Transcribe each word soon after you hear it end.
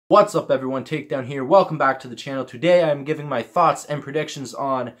What's up everyone, Takedown here. Welcome back to the channel. Today I'm giving my thoughts and predictions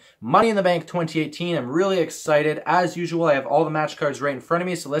on Money in the Bank 2018. I'm really excited. As usual, I have all the match cards right in front of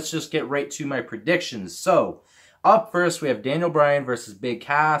me, so let's just get right to my predictions. So, up first we have Daniel Bryan versus Big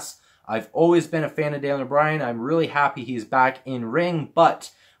Cass. I've always been a fan of Daniel Bryan. I'm really happy he's back in ring,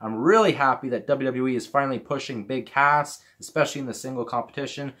 but I'm really happy that WWE is finally pushing Big Cass, especially in the single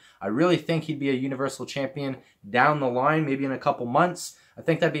competition. I really think he'd be a Universal Champion down the line, maybe in a couple months. I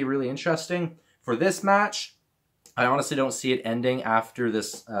think that'd be really interesting. For this match, I honestly don't see it ending after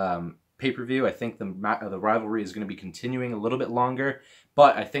this pay-per-view. I think the rivalry is going to be continuing a little bit longer,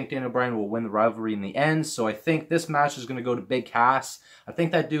 but I think Daniel Bryan will win the rivalry in the end, so I think this match is going to go to Big Cass. I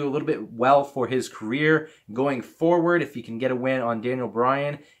think that'd do a little bit well for his career going forward if he can get a win on Daniel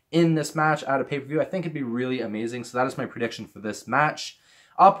Bryan in this match at a pay-per-view. I think it'd be really amazing, so that is my prediction for this match.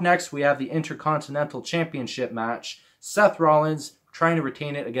 Up next, we have the Intercontinental Championship match. Seth Rollins trying to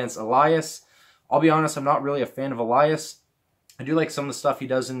retain it against Elias. I'll be honest, I'm not really a fan of Elias. I do like some of the stuff he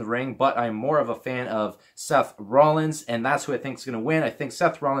does in the ring, but I'm more of a fan of Seth Rollins, and that's who I think is going to win. I think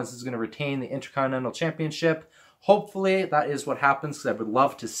Seth Rollins is going to retain the Intercontinental Championship. Hopefully, that is what happens, because I would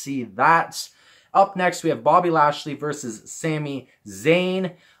love to see that. Up next, we have Bobby Lashley versus Sami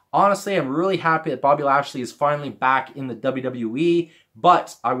Zayn. Honestly, I'm really happy that Bobby Lashley is finally back in the WWE,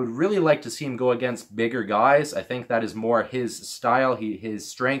 but I would really like to see him go against bigger guys. I think that is more his style. His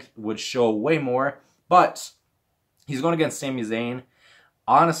strength would show way more, but he's going against Sami Zayn.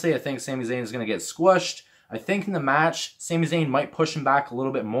 Honestly, I think Sami Zayn is going to get squished. I think in the match, Sami Zayn might push him back a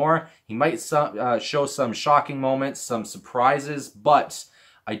little bit more. He might show some shocking moments, some surprises, but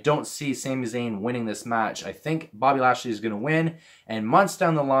I don't see Sami Zayn winning this match. I think Bobby Lashley is going to win, and months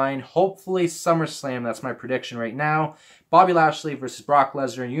down the line, hopefully SummerSlam, that's my prediction right now, Bobby Lashley versus Brock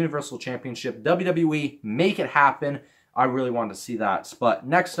Lesnar, Universal Championship, WWE, make it happen. I really want to see that. But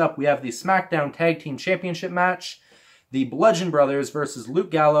next up, we have the SmackDown Tag Team Championship match. The Bludgeon Brothers versus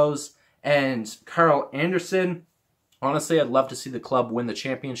Luke Gallows and Carl Anderson. Honestly, I'd love to see the club win the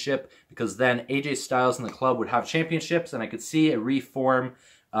championship, because then AJ Styles and the club would have championships, and I could see a reform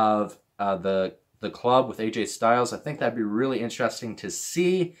of the club with AJ Styles. I think that'd be really interesting to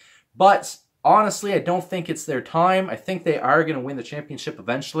see, but honestly, I don't think it's their time. I think they are going to win the championship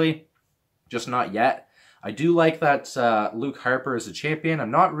eventually, just not yet. I do like that Luke Harper is a champion.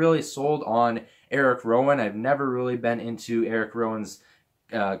 I'm not really sold on Eric Rowan. I've never really been into Eric Rowan's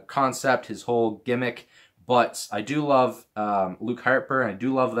concept, his whole gimmick. But I do love Luke Harper, and I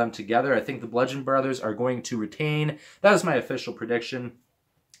do love them together. I think the Bludgeon Brothers are going to retain. That is my official prediction.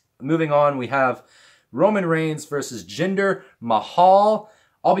 Moving on, we have Roman Reigns versus Jinder Mahal.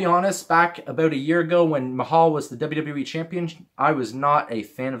 I'll be honest, back about a year ago when Mahal was the WWE Champion, I was not a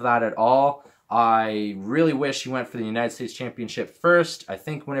fan of that at all. I really wish he went for the United States Championship first. I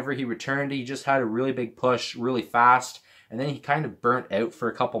think whenever he returned, he just had a really big push really fast. And then he kind of burnt out for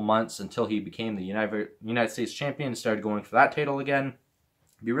a couple months until he became the United States Champion and started going for that title again.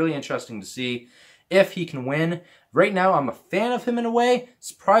 It'd be really interesting to see if he can win. Right now, I'm a fan of him in a way.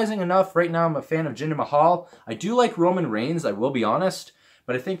 Surprising enough, right now I'm a fan of Jinder Mahal. I do like Roman Reigns, I will be honest.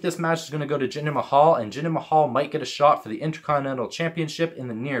 But I think this match is going to go to Jinder Mahal, and Jinder Mahal might get a shot for the Intercontinental Championship in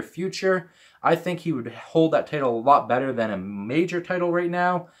the near future. I think he would hold that title a lot better than a major title right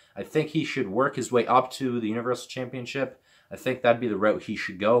now. I think he should work his way up to the Universal Championship. I think that'd be the route he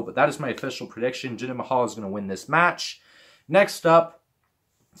should go. But that is my official prediction. Jinder Mahal is going to win this match. Next up,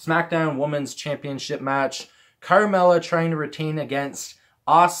 SmackDown Women's Championship match. Carmella trying to retain against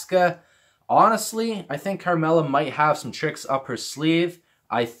Asuka. Honestly, I think Carmella might have some tricks up her sleeve.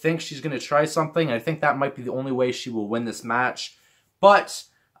 I think she's going to try something. I think that might be the only way she will win this match. But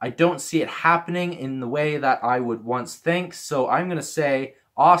I don't see it happening in the way that I would once think. So I'm going to say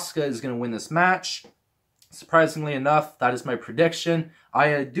Asuka is going to win this match. Surprisingly enough, that is my prediction.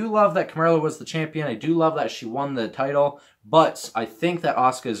 I do love that Carmella was the champion. I do love that she won the title. But I think that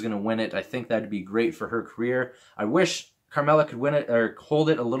Asuka is going to win it. I think that would be great for her career. I wish Carmella could win it or hold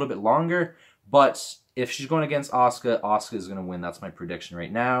it a little bit longer. But if she's going against Asuka, Asuka is going to win. That's my prediction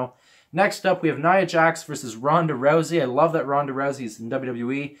right now. Next up, we have Nia Jax versus Ronda Rousey. I love that Ronda Rousey is in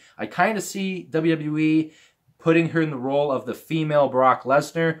WWE. I kind of see WWE putting her in the role of the female Brock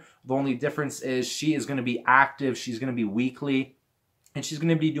Lesnar. The only difference is she is going to be active, she's going to be weekly, and she's going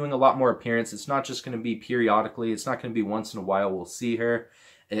to be doing a lot more appearances. It's not just going to be periodically. It's not going to be once in a while we'll see her.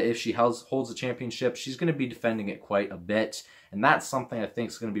 If she holds the championship, she's going to be defending it quite a bit. And that's something I think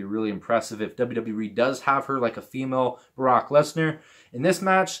is going to be really impressive if WWE does have her like a female Brock Lesnar. In this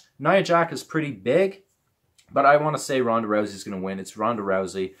match, Nia Jax is pretty big, but I want to say Ronda Rousey is going to win. It's Ronda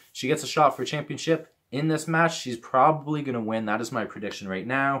Rousey. She gets a shot for a championship in this match. She's probably going to win. That is my prediction right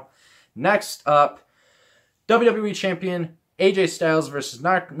now. Next up, WWE Champion AJ Styles versus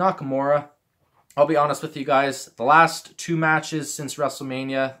Nakamura. I'll be honest with you guys. The last 2 matches since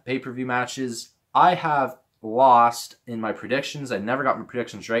WrestleMania, pay-per-view matches, I have lost in my predictions. I never got my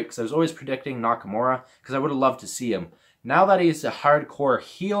predictions right because I was always predicting Nakamura because I would have loved to see him. Now that he's a hardcore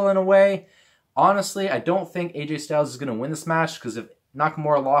heel in a way, honestly, I don't think AJ Styles is going to win this match because if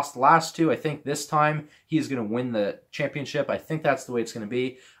Nakamura lost the last 2, I think this time he's going to win the championship. I think that's the way it's going to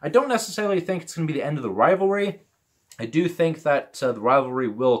be. I don't necessarily think it's going to be the end of the rivalry. I do think that the rivalry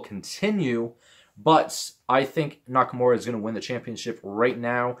will continue, but I think Nakamura is going to win the championship right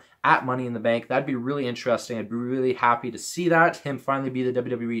now at Money in the Bank. That'd be really interesting. I'd be really happy to see that, him finally be the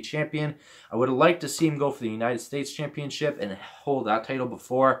WWE champion. I would have liked to see him go for the United States Championship and hold that title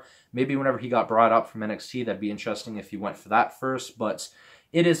before. Maybe whenever he got brought up from NXT, that'd be interesting if he went for that first, but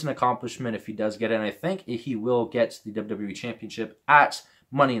it is an accomplishment if he does get it, and I think he will get the WWE Championship at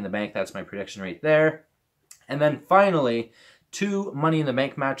Money in the Bank. That's my prediction right there. And then finally, 2 Money in the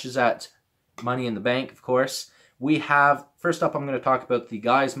Bank matches at Money in the Bank, of course. We have, first up, I'm going to talk about the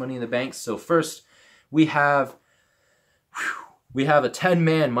guys' Money in the Bank. So first, we have a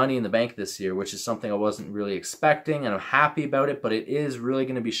 10-man Money in the Bank this year, which is something I wasn't really expecting, and I'm happy about it, but it is really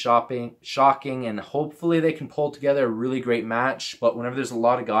going to be shocking, and hopefully they can pull together a really great match. But whenever there's a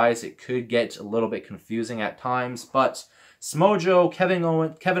lot of guys, it could get a little bit confusing at times. But Samoa Joe, Kevin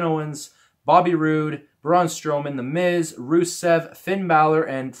Owens, Bobby Roode, Braun Strowman, The Miz, Rusev, Finn Balor,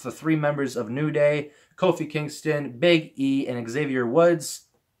 and the 3 members of New Day, Kofi Kingston, Big E, and Xavier Woods.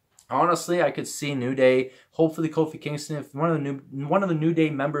 Honestly, I could see New Day, hopefully Kofi Kingston. If one of the New Day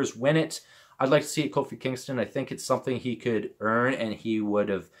members win it, I'd like to see it Kofi Kingston. I think it's something he could earn, and he would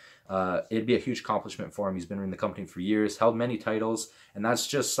have, it'd be a huge accomplishment for him. He's been in the company for years, held many titles, and that's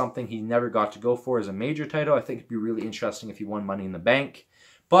just something he never got to go for as a major title. I think it'd be really interesting if he won Money in the Bank.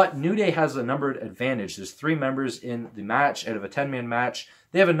 But New Day has a numbered advantage. There's 3 members in the match out of a 10-man match.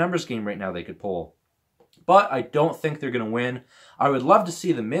 They have a numbers game right now they could pull. But I don't think they're going to win. I would love to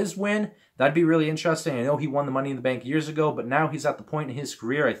see The Miz win. That'd be really interesting. I know he won the Money in the Bank years ago, but now he's at the point in his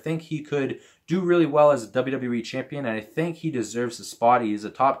career, I think he could do really well as a WWE champion, and I think he deserves a spot. He is a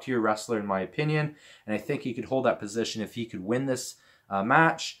top-tier wrestler in my opinion, and I think he could hold that position if he could win this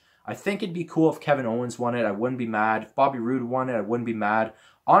match. I think it'd be cool if Kevin Owens won it. I wouldn't be mad. If Bobby Roode won it, I wouldn't be mad.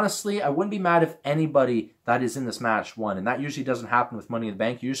 Honestly, I wouldn't be mad if anybody that is in this match won, and that usually doesn't happen with Money in the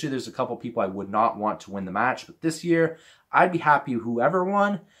Bank. Usually there's a couple people I would not want to win the match, but this year, I'd be happy whoever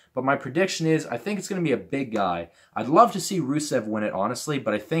won, but my prediction is I think it's going to be a big guy. I'd love to see Rusev win it, honestly,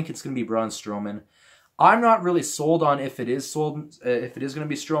 but I think it's going to be Braun Strowman. I'm not really sold on if it is going to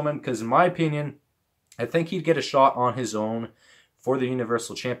be Strowman, because in my opinion, I think he'd get a shot on his own for the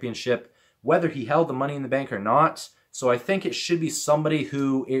Universal Championship, whether he held the Money in the Bank or not. So I think it should be somebody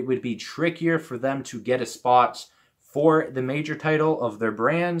who it would be trickier for them to get a spot for the major title of their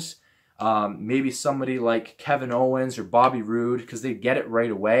brands. Maybe somebody like Kevin Owens or Bobby Roode, because they get it right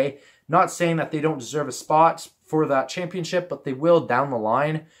away. Not saying that they don't deserve a spot for that championship, but they will down the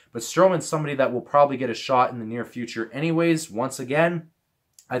line. But Strowman's somebody that will probably get a shot in the near future anyways. Once again,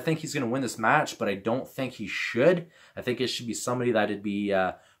 I think he's going to win this match, but I don't think he should. I think it should be somebody that it'd be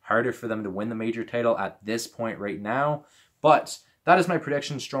harder for them to win the major title at this point right now. But that is my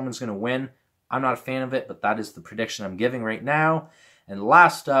prediction. Strowman's going to win. I'm not a fan of it, but that is the prediction I'm giving right now. And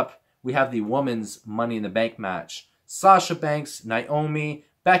last up, we have the women's Money in the Bank match. Sasha Banks, Naomi,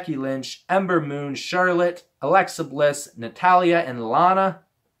 Becky Lynch, Ember Moon, Charlotte, Alexa Bliss, Natalya, and Lana.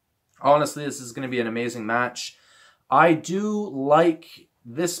 Honestly, this is going to be an amazing match. I do like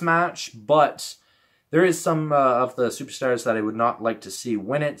this match, but there is some of the superstars that I would not like to see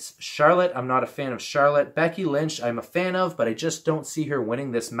win it. Charlotte, I'm not a fan of Charlotte. Becky Lynch, I'm a fan of, but I just don't see her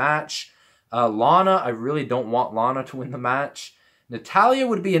winning this match. Lana, I really don't want Lana to win the match. Natalya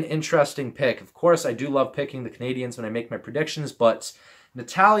would be an interesting pick. Of course, I do love picking the Canadians when I make my predictions, but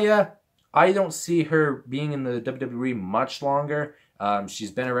Natalya, I don't see her being in the WWE much longer.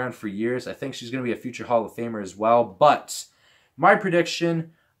 She's been around for years. I think she's going to be a future Hall of Famer as well, but my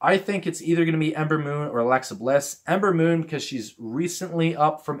prediction, I think it's either going to be Ember Moon or Alexa Bliss. Ember Moon, because she's recently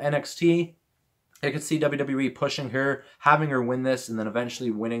up from NXT. I could see WWE pushing her, having her win this, and then eventually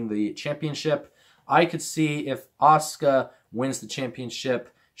winning the championship. I could see if Asuka wins the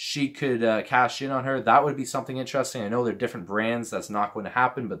championship, she could cash in on her. That would be something interesting. I know they're different brands. That's not going to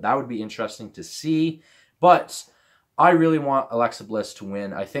happen, but that would be interesting to see. But I really want Alexa Bliss to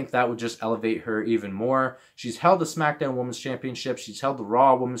win. I think that would just elevate her even more. She's held the SmackDown Women's Championship. She's held the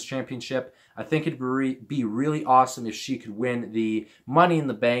Raw Women's Championship. I think it'd be really awesome if she could win the Money in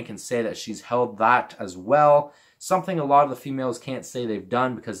the Bank and say that she's held that as well. Something a lot of the females can't say they've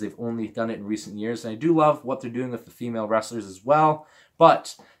done because they've only done it in recent years. And I do love what they're doing with the female wrestlers as well.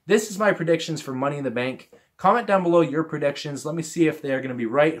 But this is my predictions for Money in the Bank. Comment down below your predictions. Let me see if they're going to be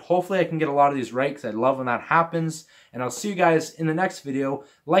right. Hopefully I can get a lot of these right because I love when that happens. And I'll see you guys in the next video.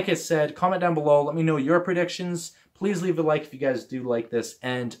 Like I said, comment down below. Let me know your predictions. Please leave a like if you guys do like this.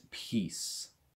 And peace.